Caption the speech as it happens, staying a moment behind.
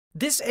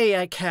This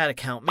AI cat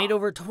account made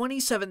over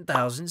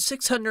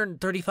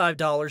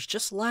 $27,635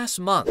 just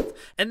last month,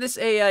 and this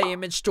AI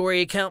image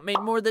story account made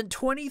more than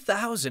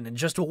 $20,000 in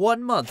just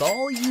 1 month,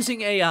 all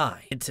using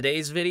AI. In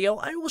today's video,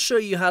 I will show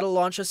you how to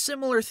launch a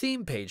similar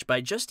theme page by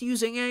just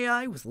using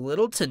AI with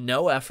little to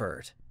no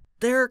effort.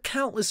 There are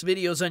countless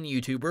videos on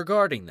YouTube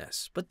regarding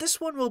this, but this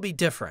one will be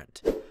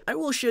different. I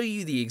will show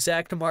you the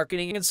exact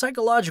marketing and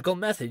psychological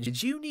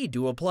methods you need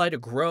to apply to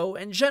grow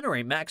and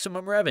generate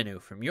maximum revenue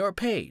from your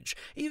page,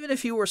 even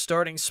if you are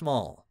starting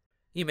small.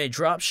 You may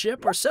drop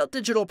ship or sell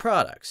digital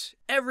products.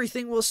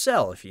 Everything will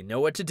sell if you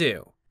know what to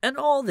do. And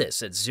all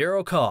this at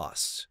zero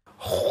costs.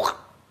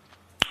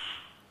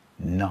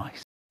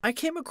 Nice. I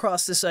came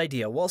across this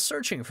idea while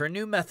searching for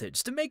new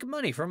methods to make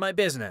money for my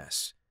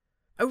business.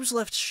 I was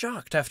left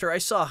shocked after I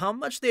saw how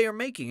much they are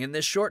making in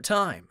this short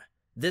time.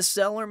 This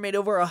seller made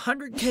over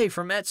 $100K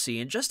from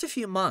Etsy in just a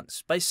few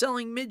months by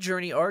selling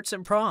Midjourney arts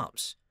and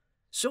prompts.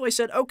 So I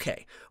said,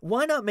 okay,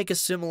 why not make a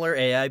similar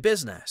AI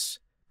business?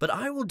 But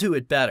I will do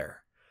it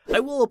better. I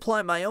will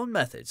apply my own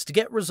methods to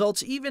get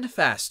results even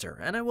faster,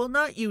 and I will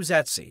not use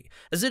Etsy,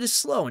 as it is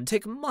slow and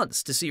take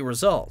months to see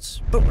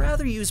results, but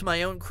rather use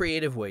my own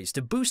creative ways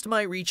to boost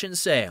my reach and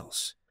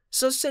sales.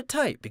 So sit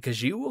tight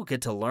because you will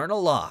get to learn a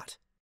lot.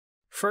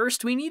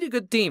 First, we need a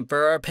good theme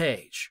for our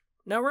page.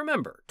 Now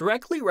remember,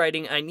 directly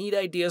writing "I need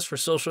ideas for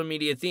social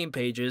media theme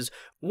pages"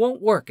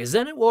 won't work, as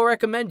then it will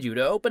recommend you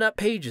to open up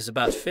pages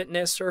about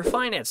fitness or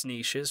finance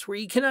niches where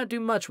you cannot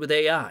do much with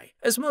AI,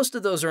 as most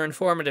of those are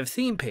informative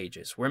theme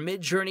pages where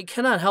Midjourney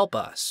cannot help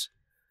us.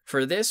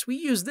 For this, we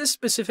use this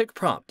specific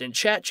prompt in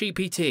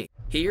ChatGPT.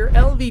 Here,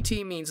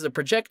 LVT means the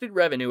projected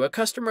revenue a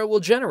customer will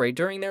generate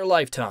during their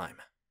lifetime.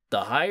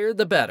 The higher,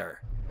 the better.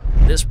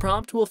 This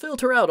prompt will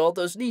filter out all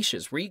those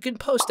niches where you can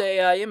post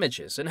AI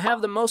images and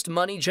have the most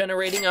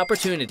money-generating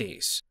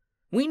opportunities.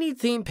 We need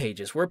theme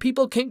pages where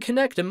people can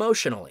connect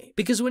emotionally,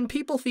 because when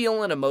people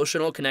feel an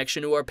emotional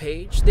connection to our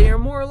page, they are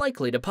more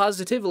likely to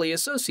positively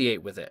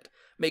associate with it,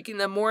 making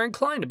them more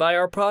inclined to buy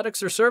our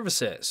products or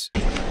services.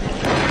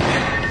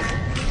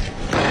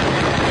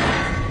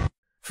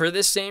 For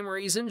this same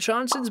reason,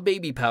 Johnson's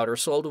baby powder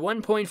sold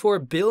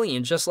 $1.4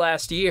 billion just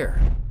last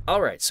year.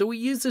 Alright, so we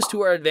use this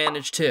to our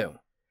advantage too.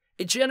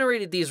 It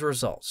generated these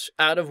results,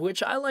 out of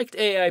which I liked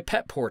AI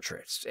pet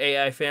portraits,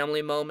 AI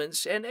family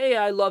moments, and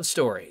AI love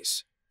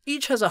stories.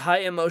 Each has a high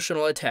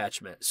emotional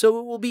attachment, so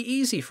it will be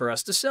easy for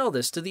us to sell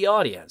this to the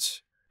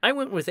audience. I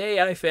went with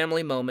AI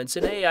family moments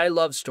and AI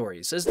love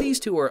stories, as these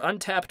two are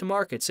untapped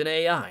markets in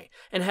AI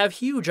and have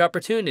huge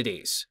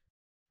opportunities.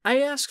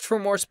 I asked for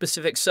more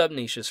specific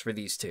sub-niches for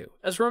these two,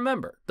 as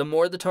remember, the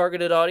more the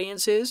targeted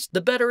audience is, the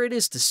better it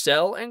is to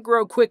sell and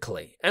grow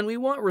quickly, and we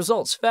want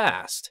results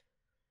fast.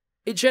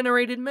 It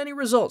generated many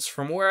results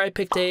from where I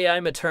picked AI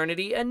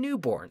maternity and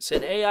newborns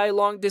and AI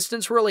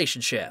long-distance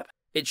relationship.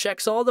 It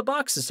checks all the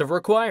boxes of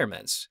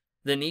requirements.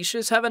 The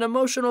niches have an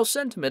emotional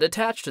sentiment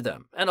attached to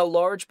them and a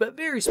large but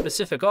very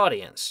specific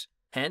audience,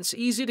 hence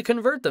easy to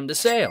convert them to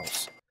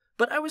sales.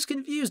 But I was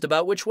confused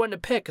about which one to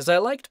pick as I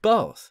liked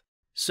both.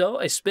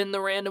 So I spun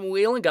the random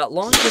wheel and got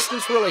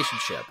long-distance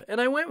relationship, and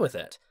I went with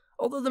it.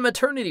 Although the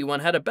maternity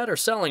one had a better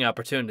selling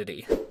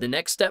opportunity. The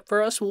next step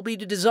for us will be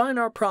to design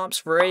our prompts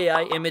for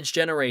AI image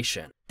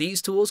generation.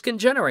 These tools can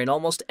generate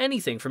almost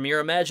anything from your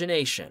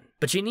imagination,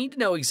 but you need to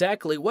know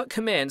exactly what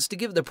commands to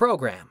give the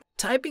program.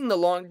 Typing the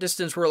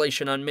long-distance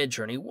relation on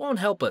Midjourney won't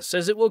help us,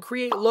 as it will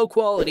create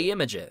low-quality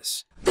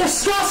images.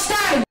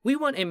 Disgusting! We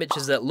want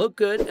images that look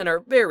good and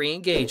are very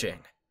engaging.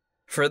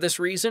 For this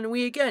reason,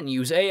 we again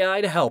use AI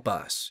to help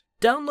us.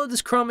 Download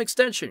this Chrome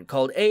extension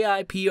called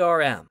AI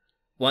PRM.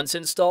 Once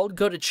installed,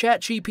 go to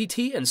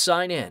ChatGPT and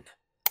sign in.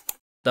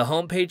 The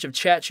homepage of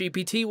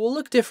ChatGPT will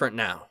look different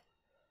now.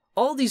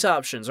 All these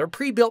options are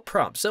pre-built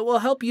prompts that will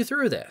help you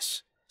through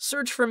this.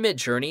 Search for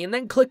Midjourney and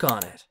then click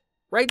on it.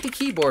 Write the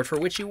keyboard for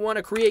which you want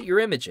to create your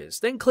images,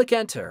 then click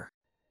enter.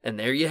 And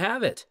there you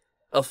have it.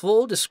 A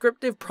full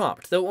descriptive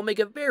prompt that will make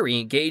a very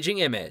engaging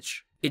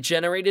image. It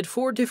generated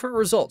 4 different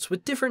results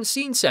with different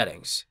scene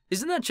settings.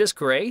 Isn't that just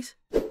great?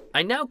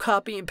 I now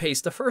copy and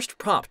paste the first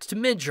prompt to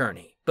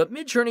Midjourney, but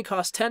Midjourney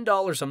costs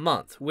 $10 a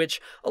month,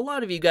 which a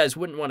lot of you guys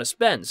wouldn't want to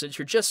spend since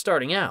you're just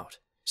starting out.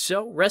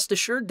 So rest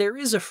assured there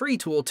is a free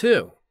tool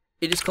too.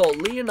 It is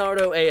called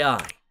Leonardo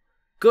AI.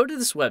 Go to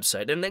this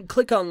website and then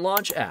click on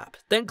Launch App,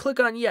 then click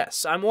on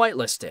Yes, I'm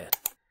whitelisted.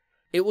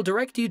 It will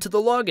direct you to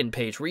the login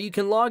page where you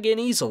can log in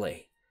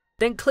easily.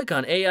 Then click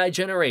on AI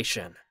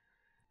Generation.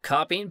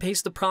 Copy and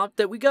paste the prompt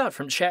that we got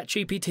from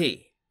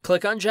ChatGPT.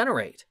 Click on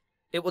Generate.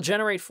 It will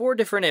generate 4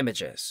 different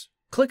images.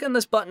 Click on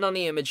this button on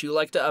the image you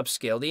like to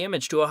upscale the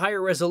image to a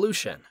higher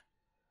resolution.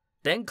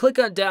 Then click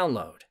on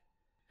Download.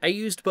 I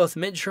used both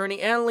Midjourney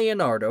and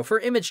Leonardo for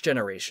image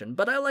generation,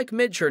 but I like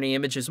Midjourney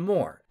images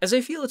more, as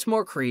I feel it's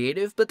more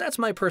creative, but that's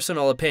my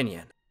personal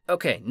opinion.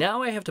 Okay,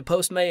 now I have to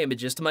post my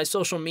images to my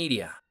social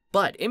media.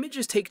 But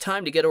images take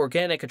time to get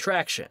organic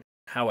attraction.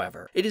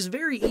 However, it is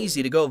very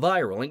easy to go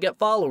viral and get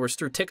followers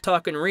through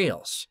TikTok and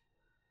Reels.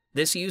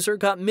 This user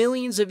got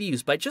millions of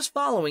views by just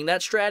following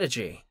that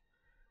strategy.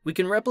 We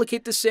can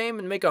replicate the same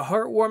and make a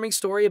heartwarming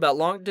story about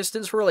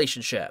long-distance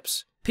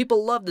relationships.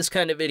 People love this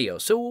kind of video,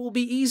 so it will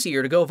be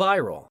easier to go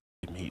viral.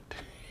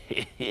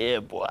 Yeah,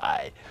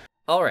 boy.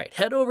 Alright,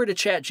 head over to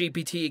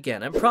ChatGPT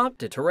again and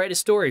prompt it to write a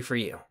story for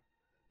you.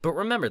 But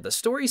remember, the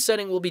story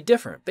setting will be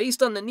different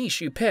based on the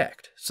niche you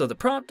picked, so the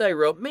prompt I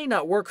wrote may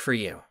not work for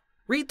you.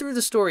 Read through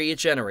the story it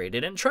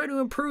generated and try to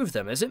improve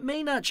them, as it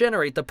may not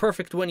generate the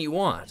perfect one you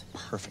want.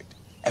 Perfect.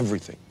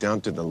 Everything,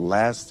 down to the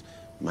last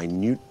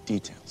minute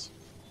details.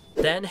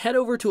 Then head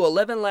over to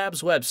 11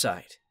 Labs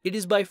website. It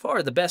is by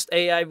far the best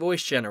AI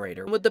voice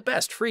generator with the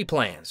best free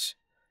plans.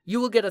 You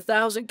will get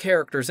 1,000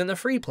 characters in the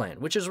free plan,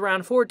 which is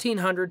around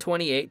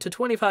 1,428 to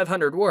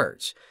 2,500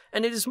 words,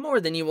 and it is more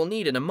than you will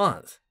need in a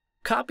month.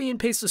 Copy and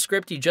paste the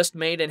script you just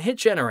made and hit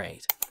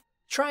generate.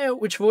 Try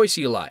out which voice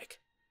you like.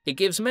 It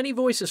gives many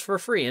voices for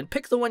free, and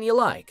pick the one you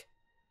like.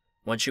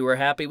 Once you are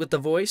happy with the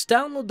voice,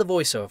 download the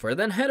voiceover,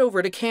 then head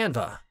over to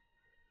Canva.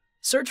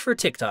 Search for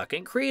TikTok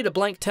and create a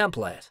blank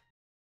template.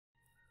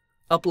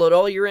 Upload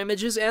all your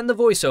images and the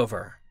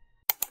voiceover.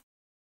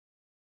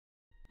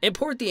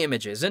 Import the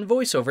images and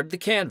voiceover to the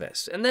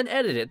canvas, and then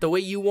edit it the way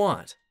you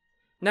want.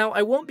 Now,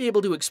 I won't be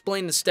able to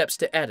explain the steps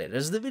to edit,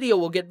 as the video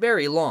will get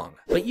very long,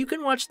 but you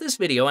can watch this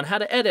video on how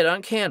to edit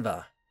on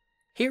Canva.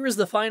 Here is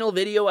the final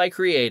video I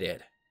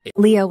created.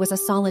 Leah was a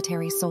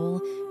solitary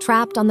soul,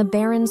 trapped on the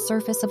barren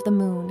surface of the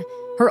moon,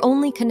 her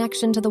only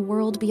connection to the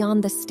world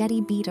beyond the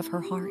steady beat of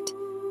her heart.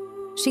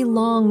 She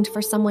longed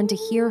for someone to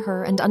hear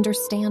her and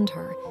understand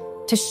her,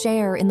 to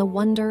share in the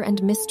wonder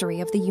and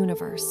mystery of the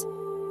universe.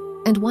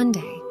 And one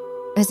day,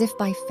 as if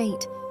by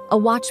fate, a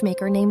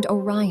watchmaker named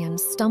Orion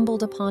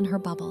stumbled upon her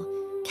bubble,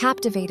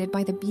 captivated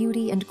by the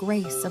beauty and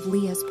grace of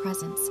Leah's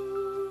presence.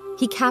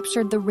 He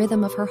captured the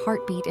rhythm of her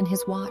heartbeat in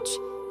his watch,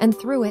 and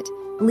through it,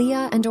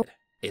 Leah and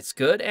It's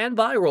good and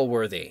viral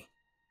worthy.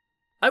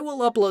 I will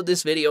upload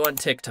this video on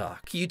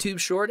TikTok, YouTube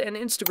Short, and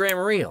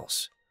Instagram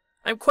Reels.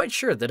 I'm quite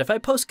sure that if I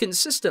post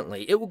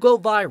consistently, it will go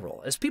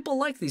viral, as people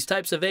like these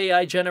types of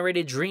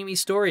AI-generated dreamy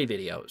story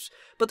videos,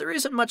 but there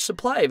isn't much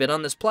supply of it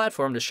on this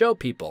platform to show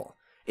people.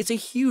 It's a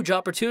huge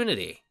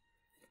opportunity.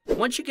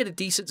 Once you get a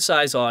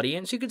decent-sized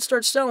audience, you can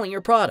start selling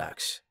your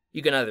products.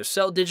 You can either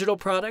sell digital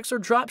products or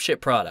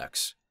dropship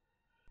products.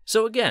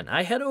 So again,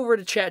 I head over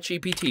to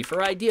ChatGPT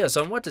for ideas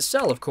on what to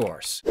sell, of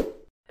course.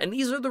 And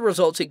these are the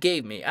results it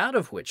gave me, out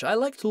of which I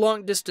liked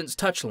long-distance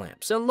touch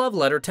lamps and love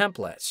letter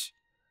templates.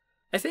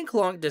 I think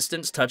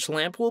long-distance touch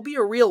lamp will be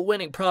a real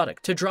winning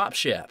product to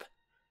dropship.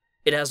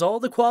 It has all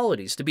the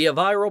qualities to be a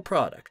viral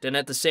product, and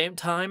at the same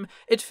time,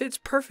 it fits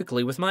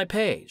perfectly with my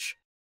page.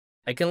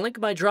 I can link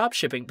my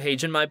dropshipping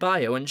page in my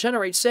bio and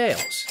generate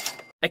sales.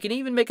 I can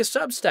even make a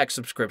Substack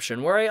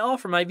subscription where I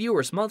offer my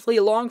viewers monthly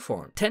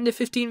long-form, 10 to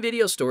 15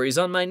 video stories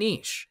on my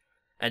niche.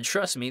 And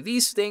trust me,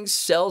 these things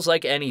sells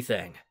like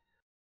anything.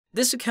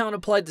 This account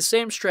applied the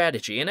same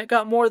strategy and it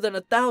got more than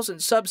 1,000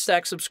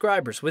 Substack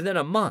subscribers within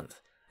a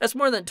month. That's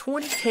more than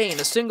 20K in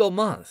a single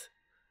month.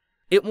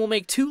 It will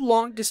make two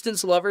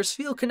long-distance lovers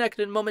feel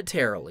connected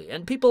momentarily,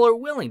 and people are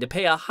willing to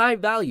pay a high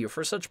value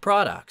for such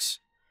products,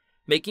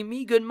 making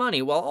me good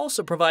money while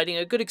also providing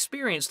a good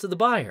experience to the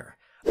buyer,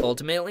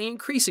 ultimately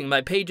increasing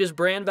my page's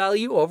brand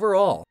value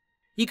overall.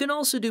 You can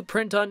also do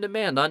print on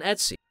demand on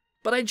Etsy,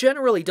 but I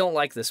generally don't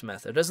like this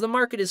method as the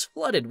market is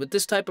flooded with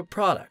this type of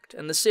product,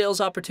 and the sales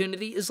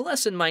opportunity is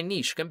less in my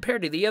niche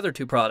compared to the other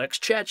two products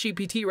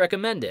ChatGPT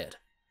recommended.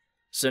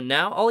 So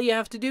now all you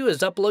have to do is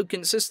upload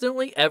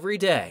consistently every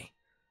day.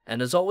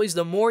 And as always,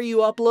 the more you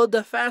upload,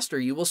 the faster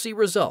you will see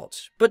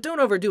results. But don't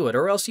overdo it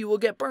or else you will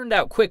get burned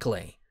out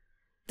quickly.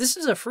 This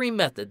is a free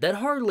method that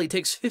hardly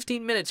takes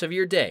 15 minutes of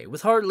your day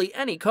with hardly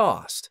any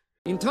cost.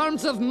 In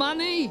terms of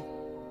money,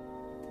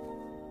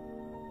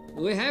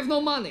 we have no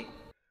money.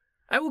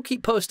 I will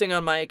keep posting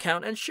on my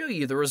account and show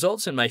you the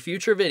results in my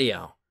future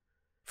video.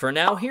 For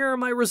now, here are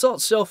my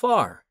results so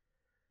far.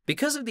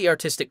 Because of the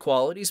artistic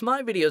qualities,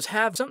 my videos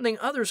have something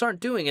others aren't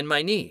doing in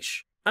my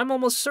niche. I'm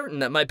almost certain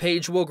that my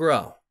page will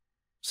grow.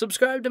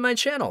 Subscribe to my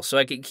channel so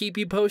I can keep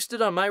you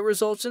posted on my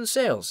results and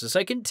sales as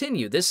I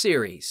continue this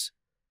series.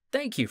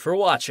 Thank you for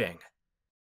watching.